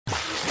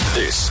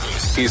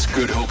This is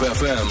Good Hope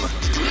FM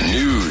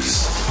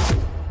News.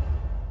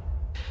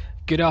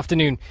 Good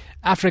afternoon.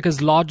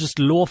 Africa's largest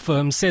law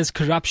firm says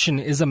corruption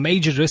is a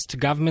major risk to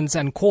governments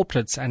and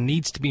corporates and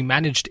needs to be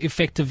managed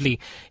effectively.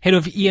 Head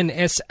of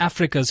E&S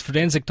Africa's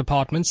forensic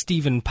department,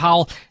 Stephen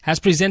Powell, has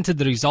presented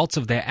the results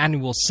of their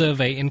annual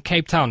survey in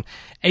Cape Town.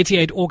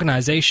 88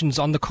 organizations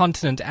on the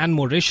continent and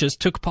Mauritius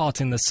took part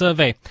in the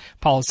survey.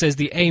 Powell says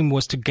the aim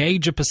was to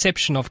gauge a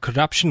perception of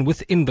corruption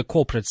within the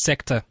corporate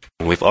sector.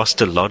 We've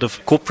asked a lot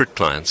of corporate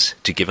clients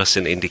to give us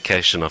an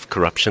indication of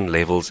corruption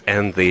levels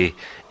and the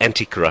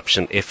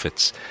anti-corruption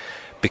efforts,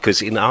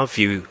 because in our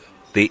view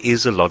there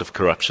is a lot of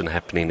corruption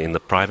happening in the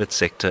private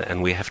sector,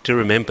 and we have to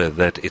remember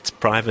that it's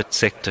private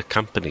sector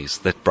companies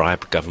that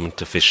bribe government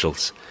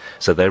officials,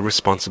 so they're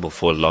responsible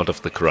for a lot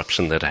of the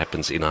corruption that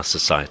happens in our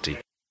society.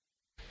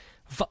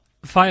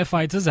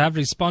 Firefighters have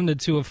responded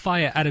to a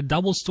fire at a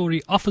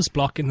double-storey office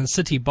block in the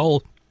City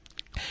Bowl.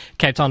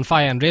 Cape Town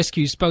Fire and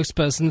Rescue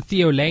spokesperson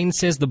Theo Lane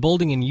says the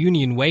building in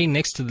Union Way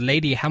next to the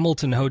Lady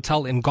Hamilton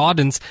Hotel in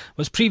Gardens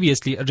was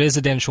previously a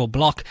residential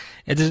block.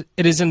 It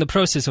is in the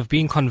process of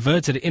being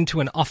converted into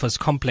an office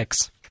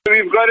complex.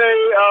 We've got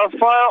a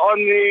fire on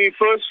the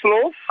first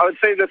floor. I would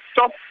say the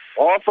top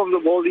half of the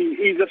building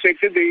is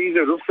affected. There is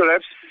a roof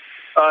collapse.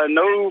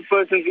 No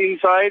persons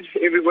inside.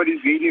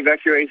 Everybody's being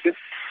evacuated.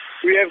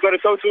 We have got a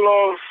total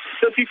of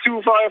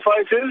 32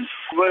 firefighters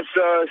with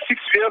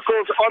 6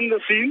 vehicles on the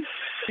scene,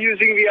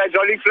 using the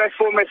hydraulic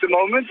platform at the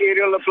moment,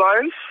 aerial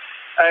appliance,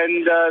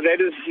 and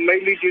that is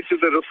mainly due to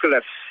the roof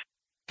collapse.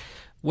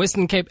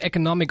 Western Cape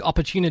Economic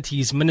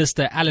Opportunities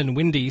Minister Alan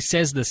Winde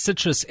says the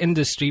citrus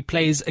industry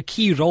plays a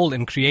key role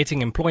in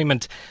creating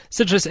employment.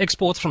 Citrus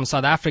exports from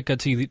South Africa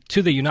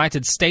to the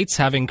United States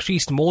have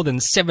increased more than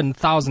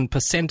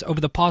 7,000%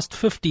 over the past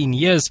 15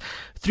 years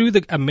through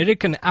the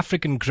American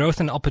African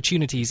Growth and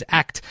Opportunities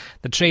Act.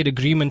 The trade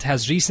agreement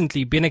has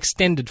recently been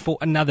extended for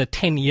another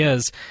 10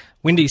 years.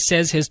 Winde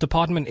says his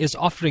department is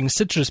offering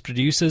citrus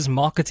producers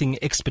marketing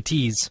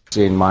expertise.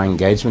 In my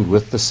engagement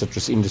with the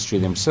citrus industry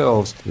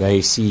themselves,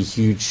 they see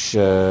huge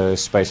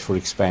space for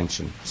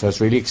expansion. So it's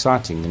really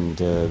exciting, and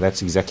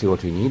that's exactly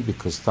what we need,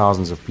 because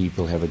thousands of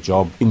people have a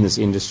job in this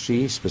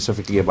industry,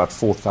 specifically about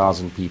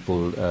 4,000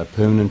 people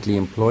permanently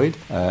employed,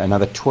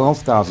 another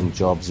 12,000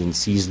 jobs in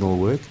seasonal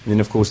work. And then,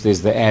 of course,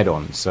 there's the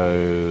add-on.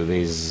 So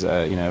there's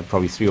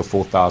probably 3,000 or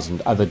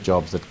 4,000 other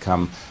jobs that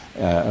come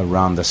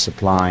around the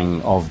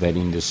supplying of that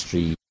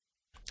industry.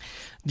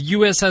 The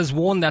U.S. has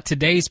warned that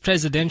today's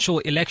presidential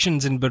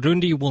elections in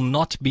Burundi will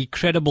not be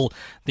credible.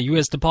 The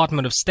U.S.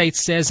 Department of State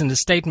says in a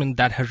statement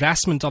that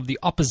harassment of the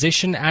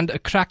opposition and a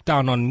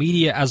crackdown on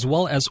media as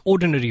well as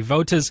ordinary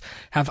voters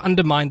have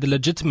undermined the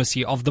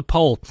legitimacy of the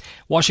poll.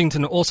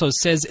 Washington also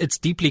says it's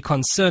deeply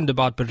concerned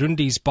about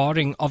Burundi's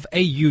barring of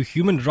AU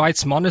human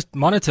rights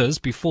monitors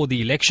before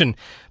the election.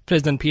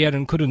 President Pierre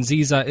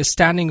Nkurunziza is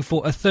standing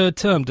for a third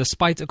term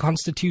despite a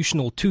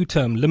constitutional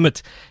two-term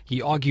limit.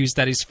 He argues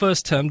that his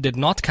first term did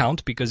not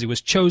count because he was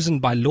chosen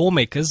by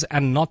lawmakers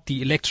and not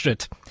the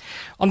electorate.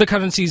 On the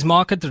currencies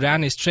market, the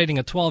rand is trading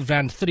at 12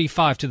 Rand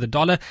 35 to the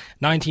dollar,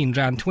 19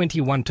 Rand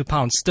 21 to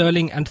pound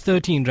sterling, and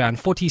 13 Rand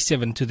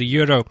 47 to the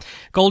euro.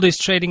 Gold is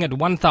trading at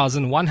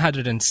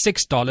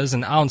 $1,106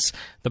 an ounce.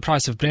 The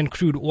price of Brent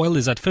crude oil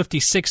is at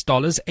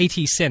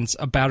 $56.80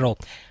 a barrel.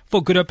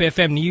 For Good Hope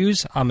FM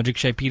News, I'm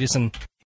Rikshay Peterson.